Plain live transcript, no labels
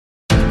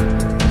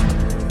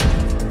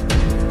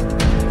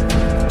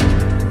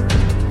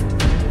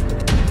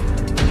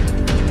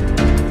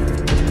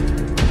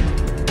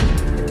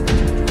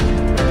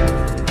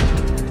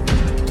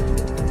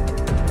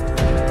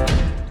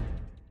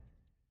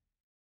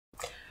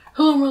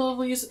Hello my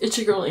lovelies, it's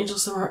your girl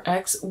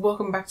AngelSimmerX.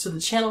 Welcome back to the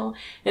channel.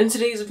 In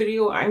today's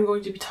video, I'm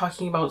going to be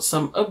talking about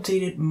some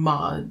updated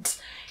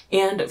mods.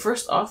 And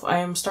first off, I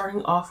am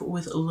starting off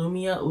with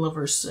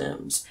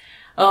LumiaLoverSims.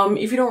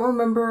 If you don't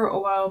remember, a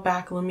while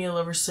back,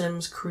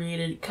 LumiaLoverSims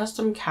created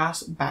custom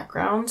cast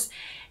backgrounds.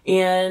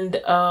 And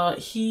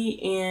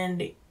he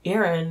and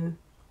Aaron,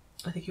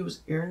 I think it was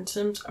Aaron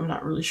Sims, I'm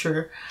not really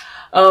sure.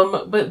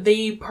 But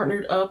they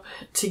partnered up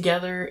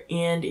together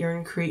and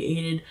Aaron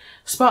created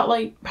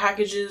spotlight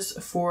packages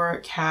for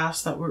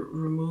casts that would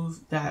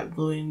remove that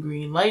blue and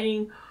green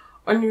lighting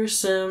on your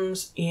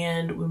Sims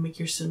and would make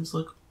your Sims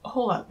look a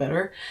whole lot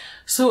better.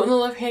 So in the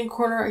left hand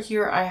corner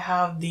here I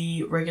have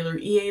the regular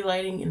EA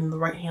lighting, and in the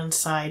right hand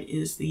side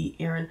is the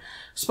Aaron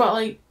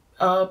spotlight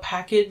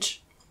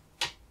package.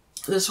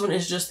 This one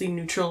is just the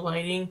neutral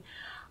lighting.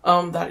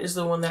 That is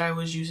the one that I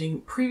was using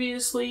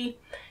previously.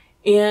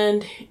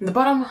 And in the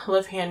bottom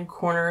left hand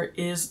corner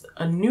is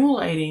a new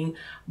lighting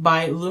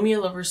by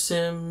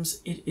LumiaLoverSims.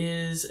 It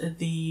is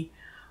the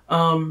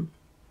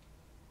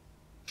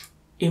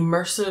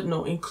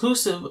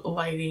inclusive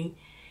lighting,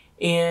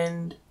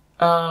 and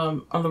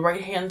on the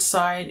right hand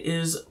side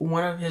is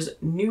one of his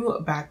new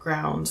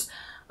backgrounds.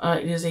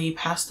 It is a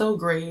pastel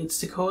gray. It's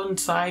to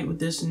coincide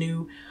with this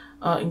new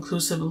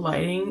inclusive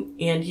lighting,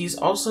 and he's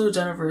also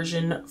done a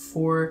version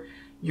for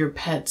your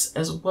pets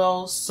as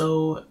well,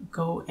 so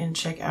go and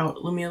check out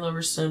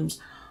LumiaLoverSims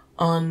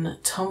on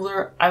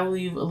Tumblr. I will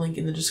leave a link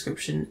in the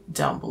description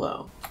down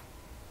below.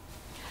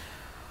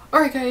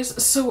 Alright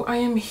guys, so I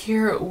am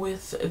here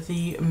with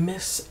the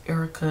Miss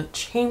Erica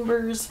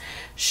Chambers.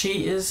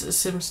 She is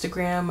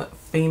Simstagram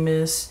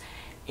famous,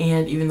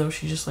 and even though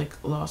she just like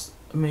lost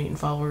 1 million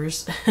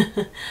followers,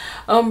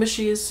 but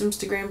she is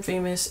Simstagram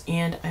famous,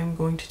 and I'm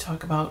going to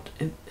talk about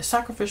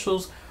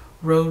Sacrificial's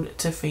Road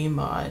to Fame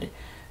mod.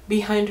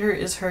 Behind her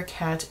is her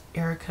cat,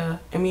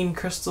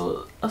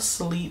 Crystal,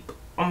 asleep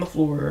on the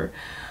floor.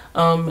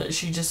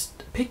 She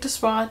just picked a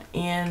spot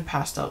and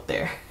passed out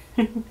there.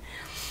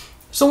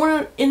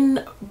 So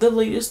in the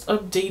latest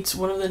updates,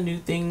 one of the new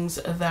things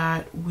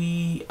that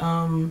we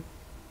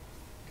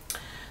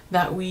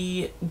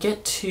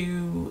get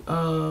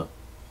to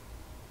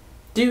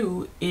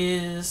do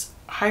is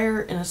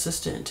hire an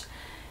assistant.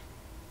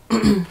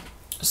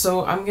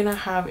 So I'm gonna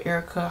have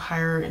Erica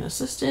hire an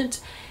assistant,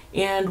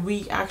 and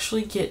we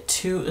actually get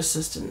 2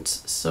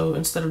 assistants, so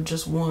instead of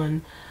just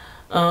one,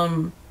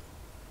 unless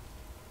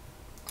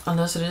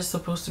it is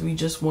supposed to be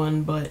just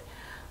one, but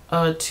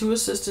 2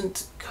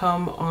 assistants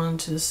come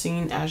onto the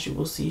scene, as you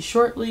will see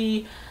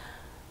shortly.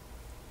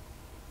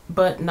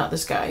 But not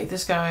this guy.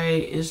 This guy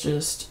is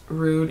just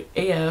rude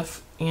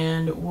AF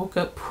and woke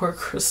up poor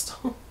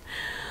Crystal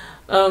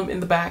in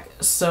the back,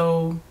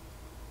 so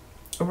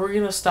we're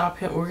gonna stop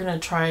him. We're gonna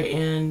try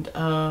and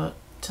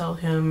tell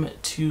him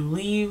to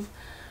leave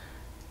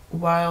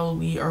while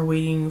we are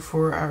waiting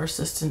for our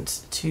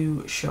assistants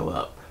to show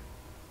up.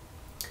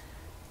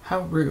 How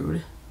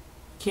rude.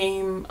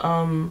 Came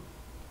to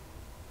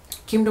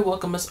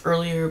welcome us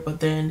earlier, but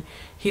then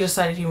he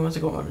decided he wanted to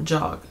go on a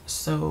jog,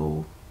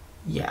 so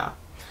yeah.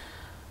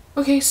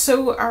 Okay,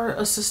 so our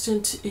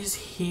assistant is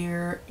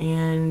here,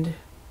 and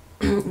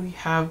we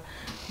have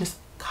Miss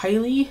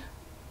Kylie.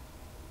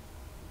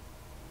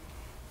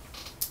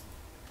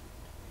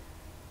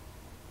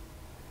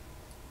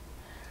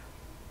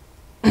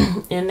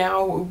 And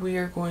now we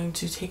are going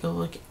to take a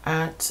look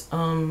at,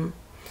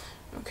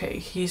 okay,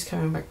 he's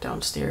coming back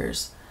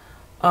downstairs.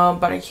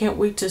 But I can't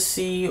wait to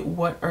see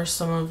what are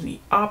some of the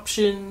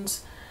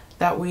options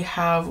that we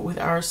have with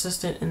our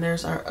assistant. And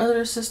there's our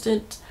other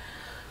assistant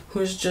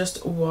who's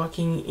just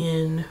walking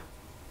in,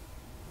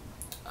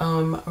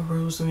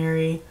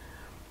 Rosemary.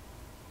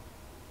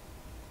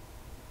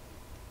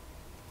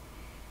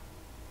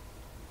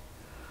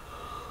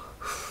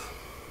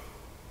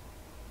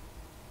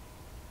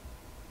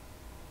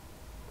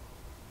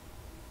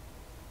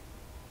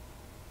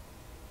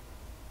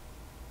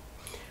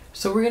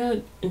 So we're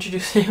gonna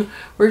introduce him.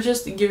 We're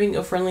just giving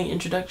a friendly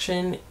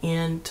introduction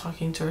and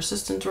talking to our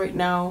assistants right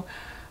now.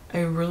 I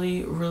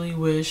really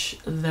wish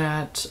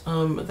that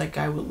that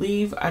guy would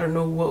leave. I don't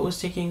know what was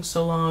taking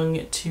so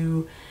long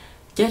to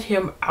get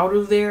him out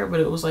of there, but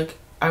it was like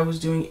I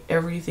was doing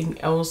everything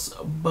else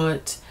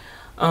but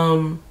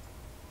or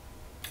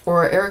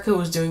Erica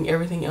was doing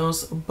everything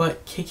else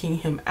but kicking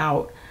him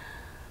out.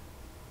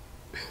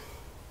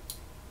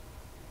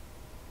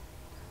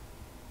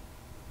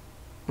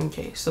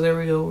 Okay, so there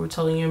we go. We're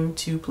telling him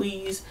to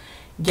please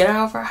get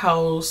out of our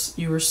house.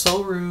 You were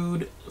so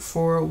rude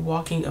for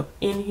walking up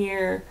in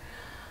here.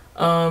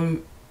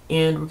 And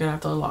we're gonna have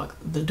to lock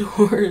the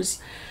doors.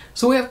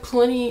 So we have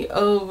plenty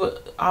of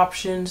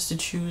options to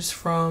choose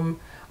from.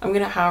 I'm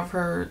gonna have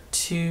her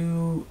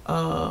to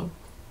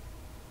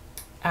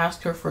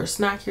ask her for a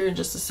snack here in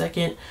just a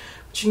second.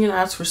 But you can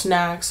ask for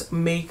snacks,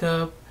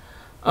 makeup.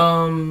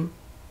 You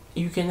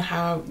can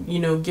have,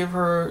 give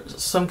her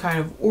some kind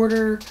of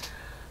order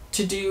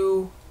to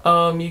do.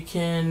 You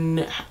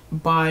can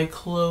buy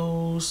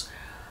clothes.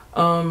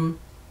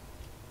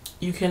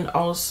 You can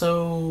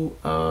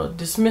also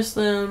dismiss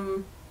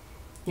them.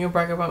 you know,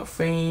 brag about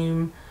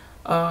fame,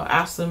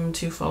 ask them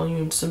to follow you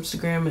on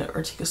Instagram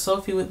or take a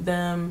selfie with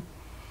them,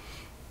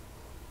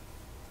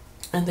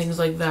 and things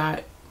like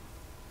that.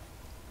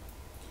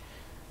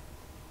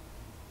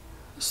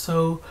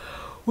 So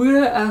we're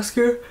gonna ask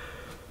her,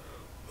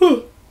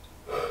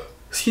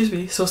 excuse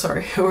me, so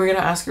sorry. We're gonna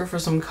ask her for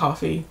some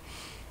coffee.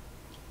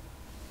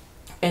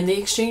 And the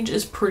exchange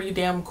is pretty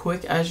damn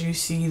quick, as you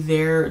see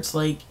there. It's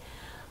like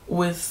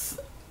with,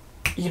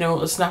 you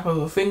know, a snap of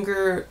a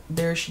finger,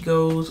 there she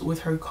goes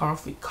with her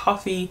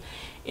coffee,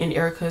 and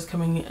Erica is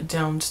coming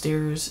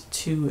downstairs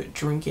to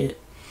drink it.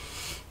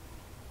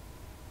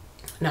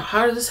 Now,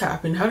 how did this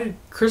happen? How did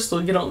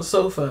Crystal get on the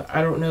sofa?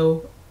 I don't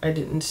know. I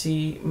didn't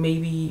see.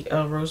 Maybe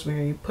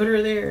Rosemary put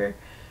her there.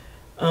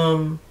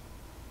 But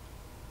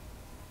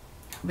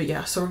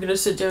yeah, so we're gonna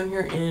sit down here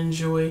and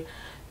enjoy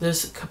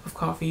this cup of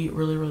coffee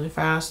really, really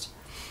fast.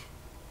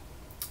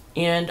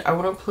 And I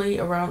want to play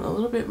around a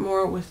little bit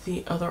more with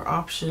the other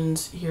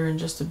options here in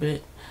just a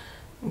bit.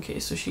 Okay,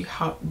 so she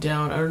hopped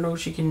down. I don't know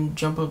if she can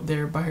jump up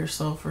there by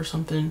herself or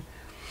something.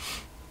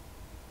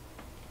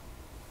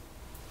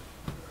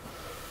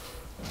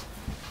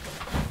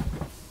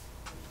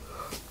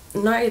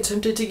 And I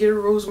attempted to get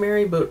her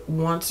Rosemary, but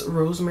once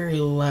Rosemary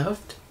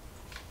left,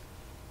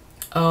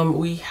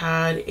 we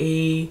had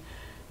a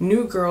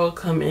new girl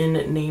come in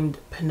named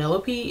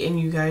Penelope, and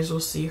you guys will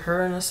see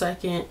her in a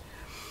second.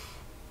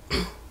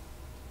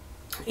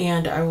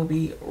 And I will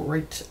be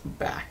right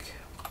back.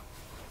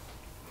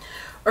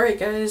 Alright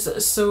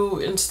guys, so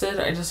instead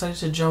I decided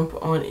to jump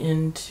on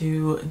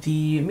into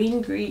the meet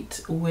and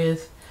greet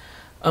with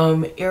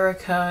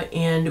Erica,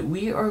 and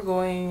we are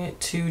going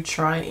to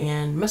try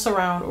and mess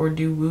around or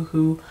do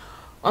woohoo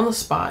on the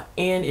spot.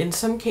 And in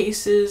some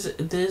cases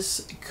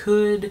this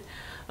could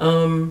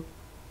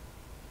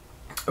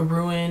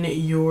ruin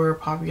your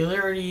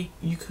popularity.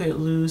 You could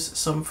lose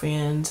some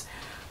fans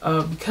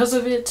because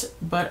of it,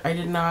 but I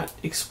did not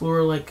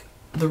explore like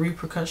the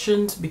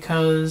repercussions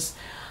because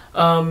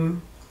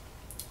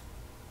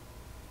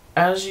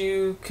as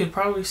you could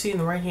probably see in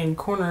the right hand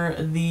corner,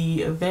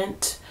 the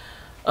event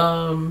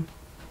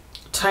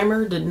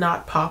timer did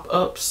not pop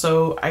up,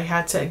 so I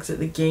had to exit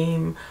the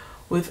game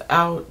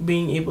without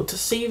being able to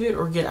save it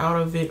or get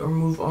out of it or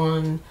move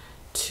on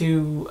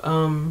to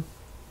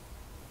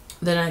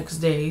the next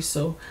day.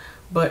 So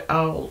but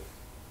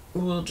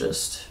we'll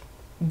just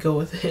go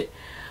with it.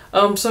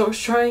 So I was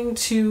trying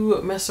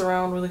to mess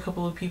around with a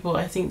couple of people,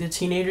 I think the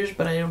teenagers,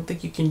 but I don't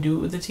think you can do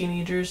it with the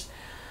teenagers.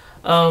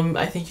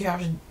 I think you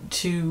have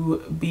to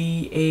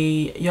be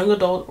a young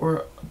adult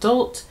or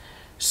adult.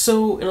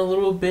 So in a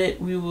little bit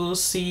we will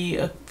see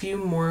a few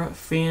more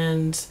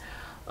fans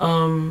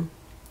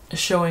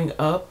showing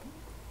up,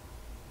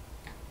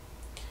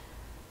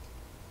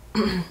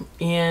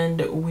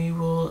 and we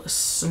will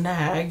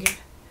snag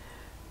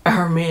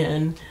our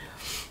man.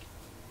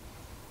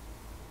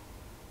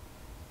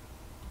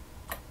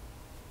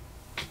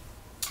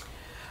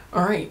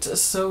 Alright,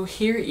 so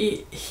here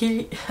he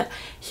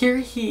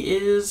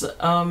is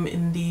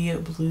in the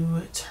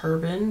blue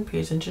turban. Pay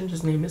attention,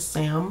 his name is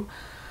Sam.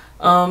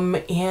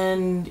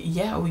 And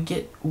yeah, we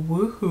get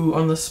woohoo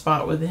on the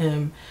spot with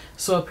him.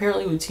 So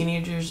apparently with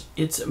teenagers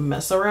it's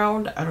mess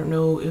around. I don't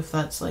know if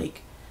that's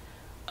like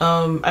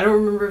I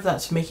don't remember if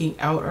that's making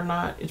out or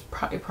not. It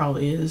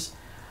probably is.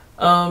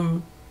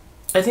 I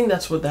think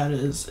that's what that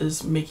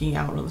is making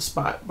out on the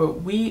spot.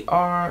 But we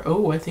are,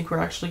 I think we're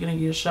actually gonna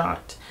get a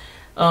shot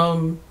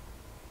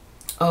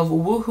of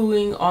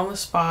woohooing on the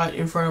spot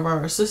in front of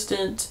our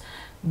assistant,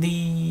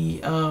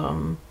 the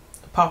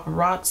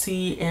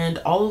paparazzi, and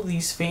all of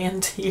these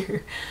fans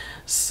here.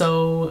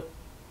 So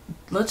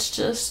let's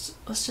just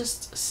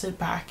sit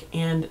back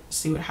and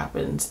see what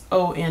happens.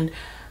 Oh, and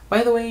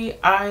by the way,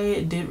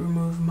 I did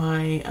remove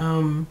my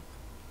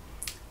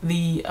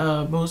the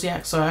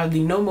mosaic, so I have the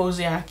no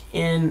mosaic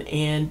in,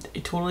 and I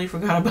totally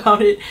forgot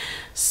about it.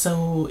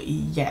 So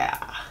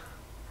yeah,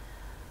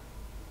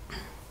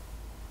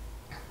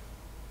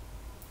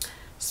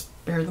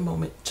 spare the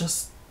moment,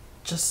 just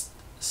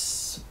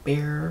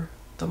spare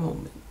the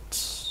moment.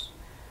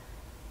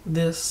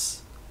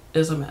 This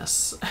is a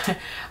mess.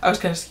 I was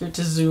kind of scared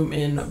to zoom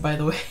in, by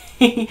the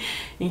way,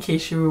 in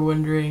case you were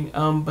wondering,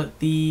 but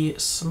the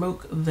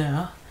smoke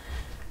there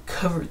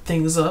covered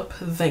things up,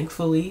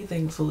 thankfully.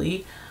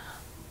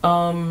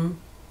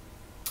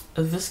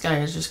 This guy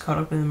is just caught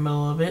up in the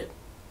middle of it,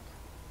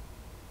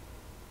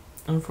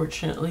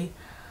 unfortunately.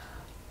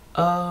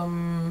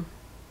 There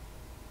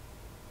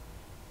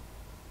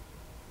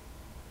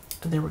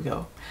we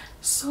go.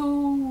 So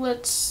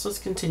let's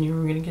continue.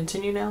 We're gonna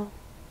continue now.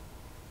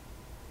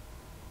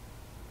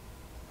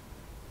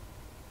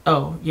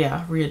 Oh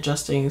yeah,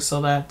 readjusting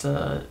so that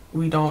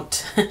we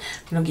don't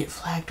get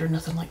flagged or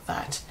nothing like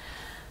that.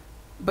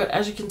 But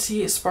as you can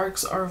see,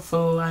 sparks are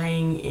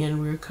flying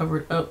and we're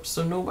covered up,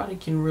 so nobody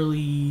can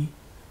really,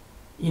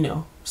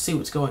 see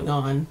what's going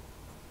on.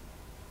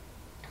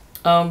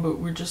 But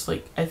we're just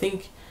like, I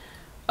think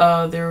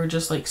they were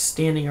just like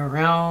standing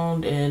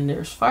around, and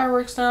there's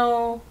fireworks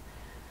now.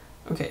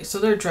 Okay, so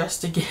they're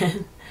dressed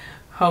again.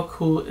 How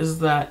cool is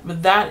that?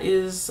 But that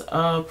is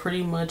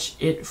pretty much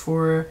it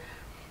for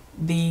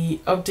the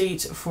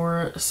update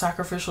for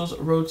Sacrificial's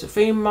Road to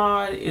Fame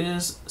mod. It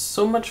is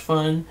so much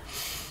fun.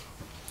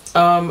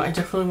 I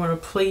definitely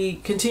want to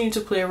continue to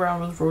play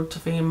around with Road to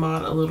Fame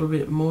mod a little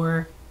bit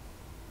more.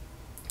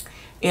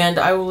 And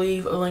I will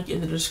leave a link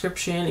in the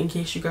description in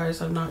case you guys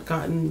have not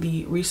gotten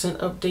the recent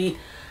update.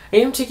 I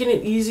am taking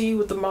it easy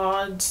with the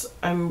mods.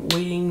 I'm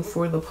waiting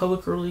for the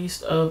public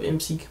release of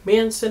MC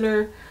Command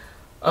Center.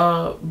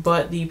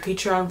 But the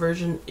Patreon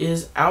version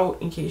is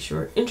out in case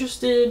you're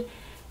interested.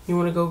 You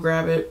want to go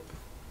grab it.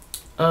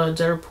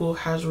 Deadpool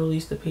has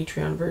released the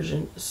Patreon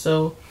version,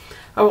 so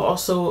I will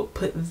also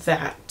put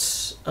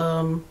that.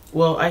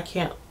 Well, I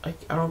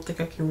don't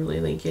think I can really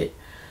link it.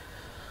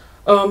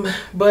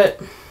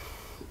 But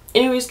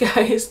anyways,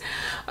 guys,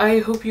 I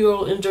hope you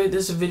all enjoyed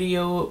this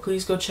video.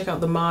 Please go check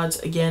out the mods.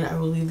 Again, I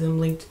will leave them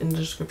linked in the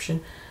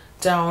description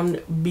down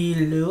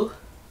below.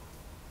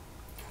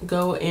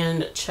 Go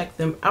and check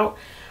them out.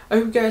 I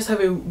hope you guys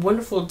have a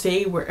wonderful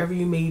day wherever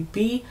you may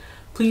be.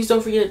 Please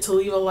don't forget to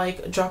leave a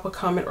like, drop a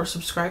comment, or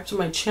subscribe to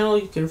my channel.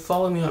 You can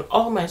follow me on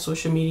all my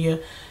social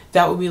media.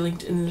 That will be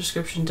linked in the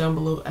description down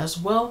below as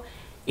well.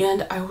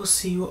 And I will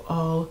see you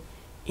all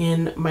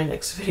in my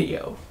next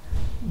video.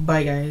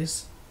 Bye,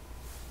 guys.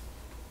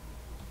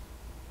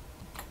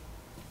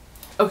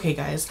 Okay,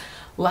 guys.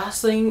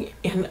 Last thing,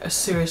 and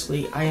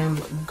seriously, I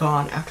am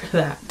gone after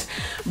that.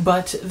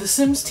 But the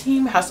Sims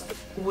team has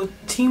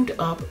teamed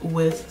up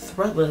with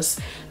Threadless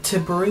to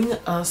bring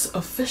us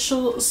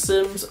official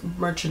Sims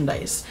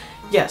merchandise.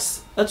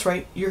 Yes, that's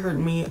right, you heard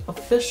me,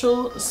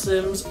 official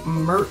Sims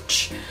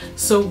merch.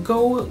 So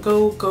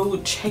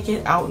go check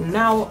it out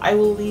now. I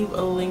will leave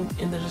a link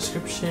in the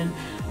description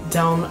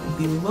down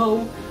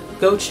below.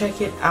 Go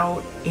check it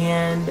out,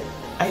 and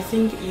I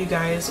think you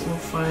guys will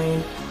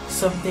find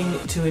something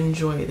to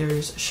enjoy.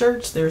 There's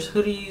shirts, there's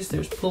hoodies,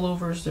 there's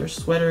pullovers, there's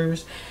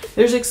sweaters,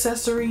 there's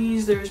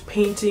accessories, there's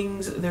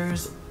paintings,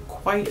 there's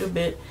quite a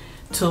bit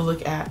to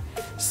look at.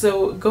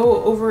 So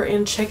go over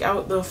and check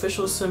out the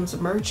official Sims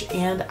merch,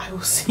 and I will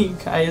see you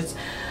guys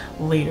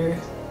later.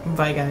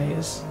 Bye,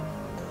 guys.